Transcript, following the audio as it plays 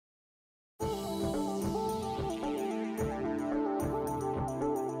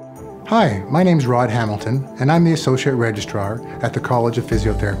Hi, my name's Rod Hamilton, and I'm the Associate Registrar at the College of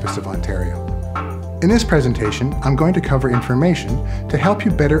Physiotherapists of Ontario. In this presentation, I'm going to cover information to help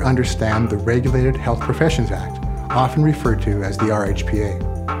you better understand the Regulated Health Professions Act, often referred to as the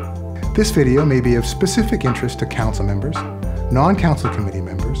RHPA. This video may be of specific interest to council members, non-council committee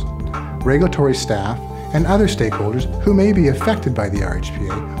members, regulatory staff, and other stakeholders who may be affected by the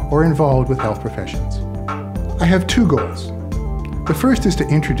RHPA or involved with health professions. I have two goals. The first is to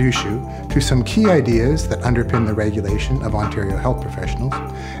introduce you to some key ideas that underpin the regulation of Ontario health professionals,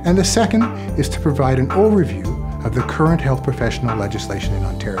 and the second is to provide an overview of the current health professional legislation in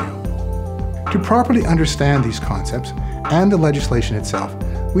Ontario. To properly understand these concepts and the legislation itself,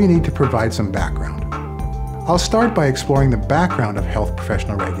 we need to provide some background. I'll start by exploring the background of health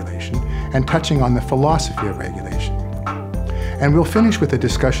professional regulation and touching on the philosophy of regulation. And we'll finish with a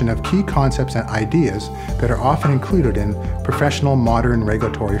discussion of key concepts and ideas that are often included in professional modern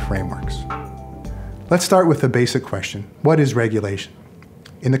regulatory frameworks. Let's start with the basic question: what is regulation?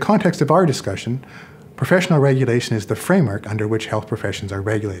 In the context of our discussion, professional regulation is the framework under which health professions are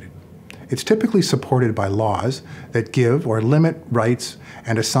regulated. It's typically supported by laws that give or limit rights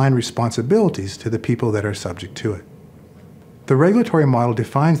and assign responsibilities to the people that are subject to it. The regulatory model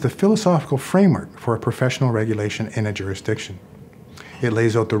defines the philosophical framework for a professional regulation in a jurisdiction. It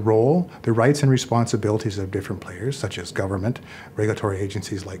lays out the role, the rights and responsibilities of different players, such as government, regulatory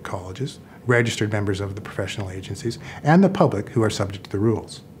agencies like colleges, registered members of the professional agencies, and the public who are subject to the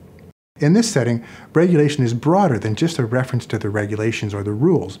rules. In this setting, regulation is broader than just a reference to the regulations or the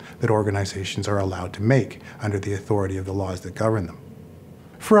rules that organizations are allowed to make under the authority of the laws that govern them.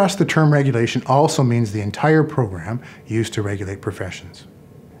 For us, the term regulation also means the entire program used to regulate professions.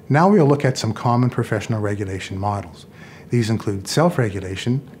 Now we'll look at some common professional regulation models. These include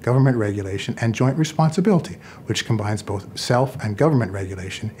self-regulation, government regulation, and joint responsibility, which combines both self and government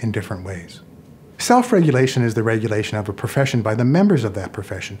regulation in different ways. Self-regulation is the regulation of a profession by the members of that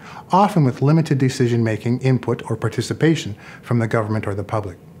profession, often with limited decision-making, input, or participation from the government or the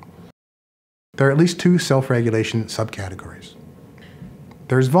public. There are at least two self-regulation subcategories.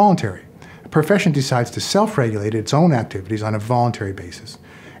 There's voluntary. A profession decides to self-regulate its own activities on a voluntary basis.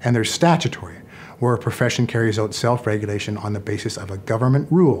 And there's statutory, where a profession carries out self-regulation on the basis of a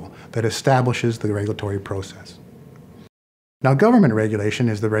government rule that establishes the regulatory process. Now, government regulation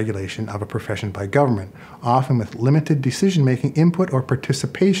is the regulation of a profession by government, often with limited decision-making input or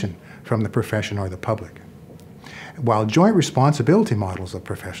participation from the profession or the public. While joint responsibility models of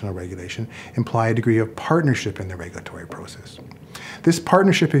professional regulation imply a degree of partnership in the regulatory process. This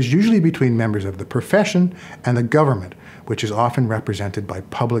partnership is usually between members of the profession and the government, which is often represented by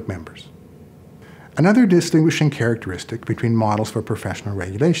public members. Another distinguishing characteristic between models for professional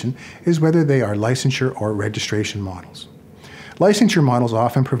regulation is whether they are licensure or registration models. Licensure models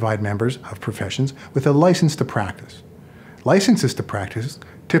often provide members of professions with a license to practice. Licenses to practice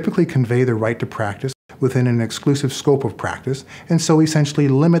typically convey the right to practice within an exclusive scope of practice, and so essentially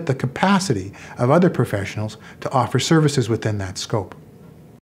limit the capacity of other professionals to offer services within that scope.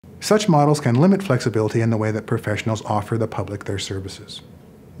 Such models can limit flexibility in the way that professionals offer the public their services.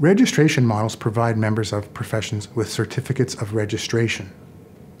 Registration models provide members of professions with certificates of registration.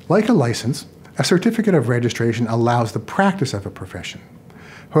 Like a license, a certificate of registration allows the practice of a profession.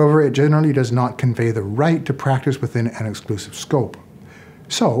 However, it generally does not convey the right to practice within an exclusive scope.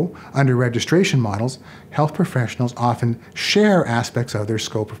 So, under registration models, health professionals often share aspects of their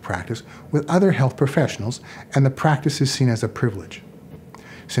scope of practice with other health professionals, and the practice is seen as a privilege.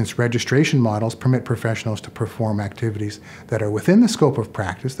 Since registration models permit professionals to perform activities that are within the scope of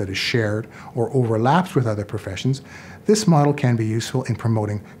practice that is shared or overlaps with other professions, this model can be useful in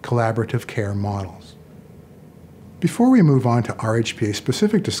promoting collaborative care models. Before we move on to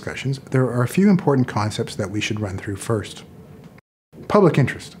RHPA-specific discussions, there are a few important concepts that we should run through first. Public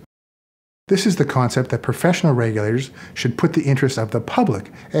interest. This is the concept that professional regulators should put the interests of the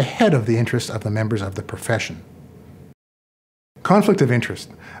public ahead of the interests of the members of the profession. Conflict of interest.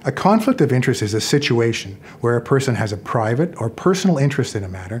 A conflict of interest is a situation where a person has a private or personal interest in a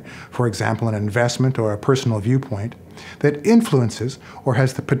matter, for example an investment or a personal viewpoint, that influences or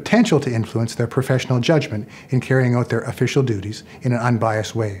has the potential to influence their professional judgment in carrying out their official duties in an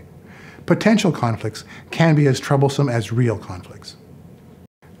unbiased way. Potential conflicts can be as troublesome as real conflicts.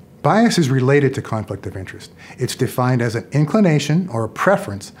 Bias is related to conflict of interest. It's defined as an inclination or a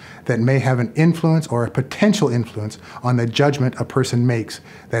preference that may have an influence or a potential influence on the judgment a person makes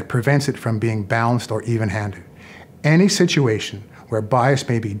that prevents it from being balanced or even-handed. Any situation where bias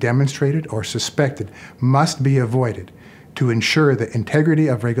may be demonstrated or suspected must be avoided to ensure the integrity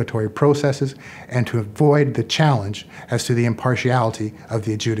of regulatory processes and to avoid the challenge as to the impartiality of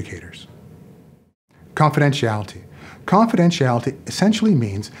the adjudicators. Confidentiality. Confidentiality essentially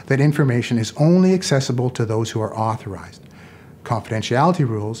means that information is only accessible to those who are authorized. Confidentiality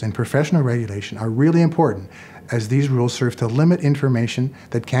rules in professional regulation are really important, as these rules serve to limit information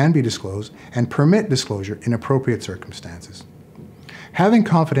that can be disclosed and permit disclosure in appropriate circumstances. Having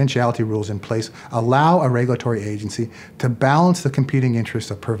confidentiality rules in place allow a regulatory agency to balance the competing interests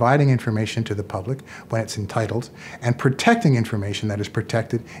of providing information to the public when it's entitled and protecting information that is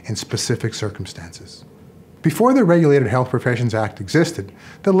protected in specific circumstances. Before the Regulated Health Professions Act existed,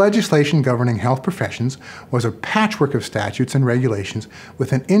 the legislation governing health professions was a patchwork of statutes and regulations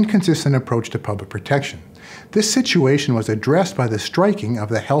with an inconsistent approach to public protection. This situation was addressed by the striking of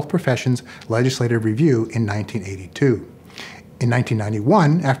the Health Professions Legislative Review in 1982. In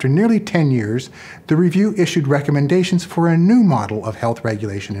 1991, after nearly 10 years, the review issued recommendations for a new model of health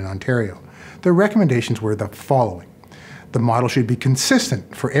regulation in Ontario. The recommendations were the following. The model should be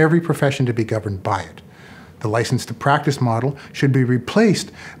consistent for every profession to be governed by it. The license to practice model should be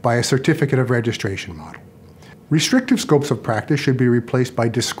replaced by a certificate of registration model. Restrictive scopes of practice should be replaced by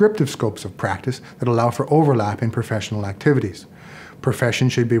descriptive scopes of practice that allow for overlap in professional activities.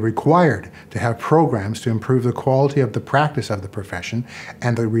 Professions should be required to have programs to improve the quality of the practice of the profession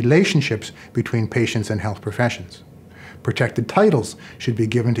and the relationships between patients and health professions. Protected titles should be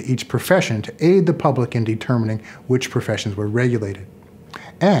given to each profession to aid the public in determining which professions were regulated.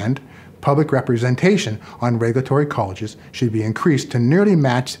 And public representation on regulatory colleges should be increased to nearly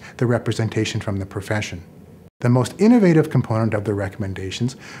match the representation from the profession. The most innovative component of the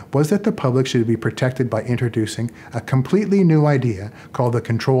recommendations was that the public should be protected by introducing a completely new idea called the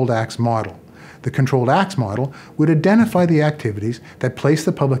Controlled Acts Model. The Controlled Acts Model would identify the activities that place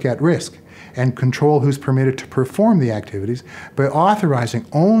the public at risk and control who's permitted to perform the activities by authorizing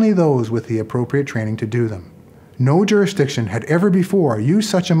only those with the appropriate training to do them. No jurisdiction had ever before used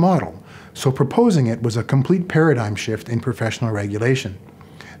such a model, so proposing it was a complete paradigm shift in professional regulation.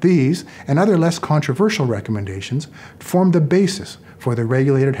 These and other less controversial recommendations formed the basis for the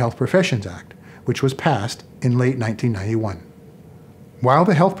Regulated Health Professions Act, which was passed in late 1991. While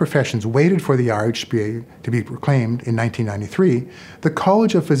the health professions waited for the RHPA to be proclaimed in 1993, the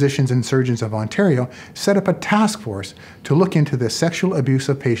College of Physicians and Surgeons of Ontario set up a task force to look into the sexual abuse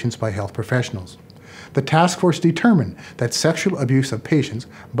of patients by health professionals. The task force determined that sexual abuse of patients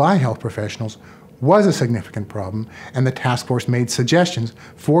by health professionals was a significant problem, and the task force made suggestions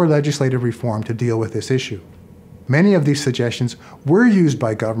for legislative reform to deal with this issue. Many of these suggestions were used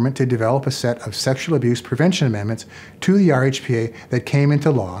by government to develop a set of sexual abuse prevention amendments to the RHPA that came into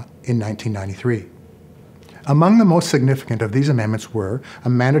law in 1993. Among the most significant of these amendments were a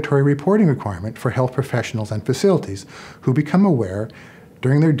mandatory reporting requirement for health professionals and facilities who become aware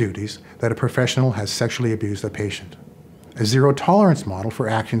during their duties that a professional has sexually abused a patient. A zero-tolerance model for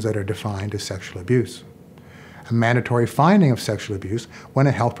actions that are defined as sexual abuse. A mandatory finding of sexual abuse when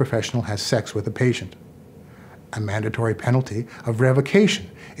a health professional has sex with a patient. A mandatory penalty of revocation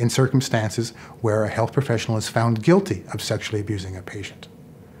in circumstances where a health professional is found guilty of sexually abusing a patient.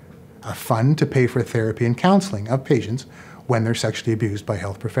 A fund to pay for therapy and counseling of patients when they're sexually abused by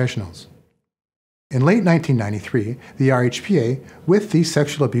health professionals. In late 1993, the RHPA, with these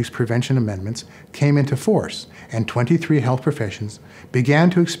sexual abuse prevention amendments, came into force, and 23 health professions began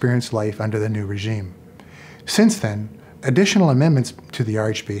to experience life under the new regime. Since then, additional amendments to the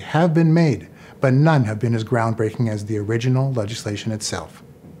RHPA have been made, but none have been as groundbreaking as the original legislation itself.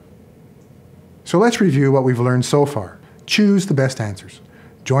 So let's review what we've learned so far. Choose the best answers.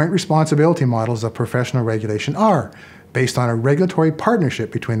 Joint responsibility models of professional regulation are based on a regulatory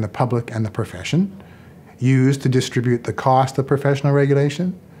partnership between the public and the profession, used to distribute the cost of professional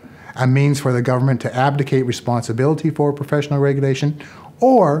regulation, a means for the government to abdicate responsibility for professional regulation,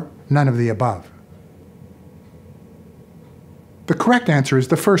 or none of the above. The correct answer is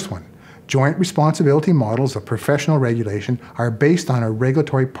the first one. Joint responsibility models of professional regulation are based on a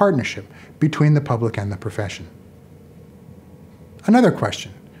regulatory partnership between the public and the profession. Another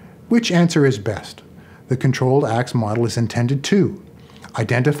question: which answer is best? The Controlled Acts model is intended to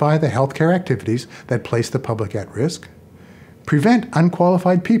identify the healthcare activities that place the public at risk, prevent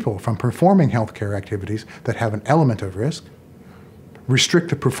unqualified people from performing healthcare activities that have an element of risk, restrict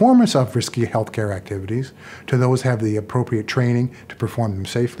the performance of risky healthcare activities to those who have the appropriate training to perform them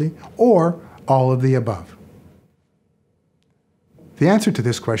safely, or all of the above. The answer to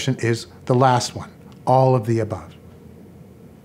this question is the last one, all of the above.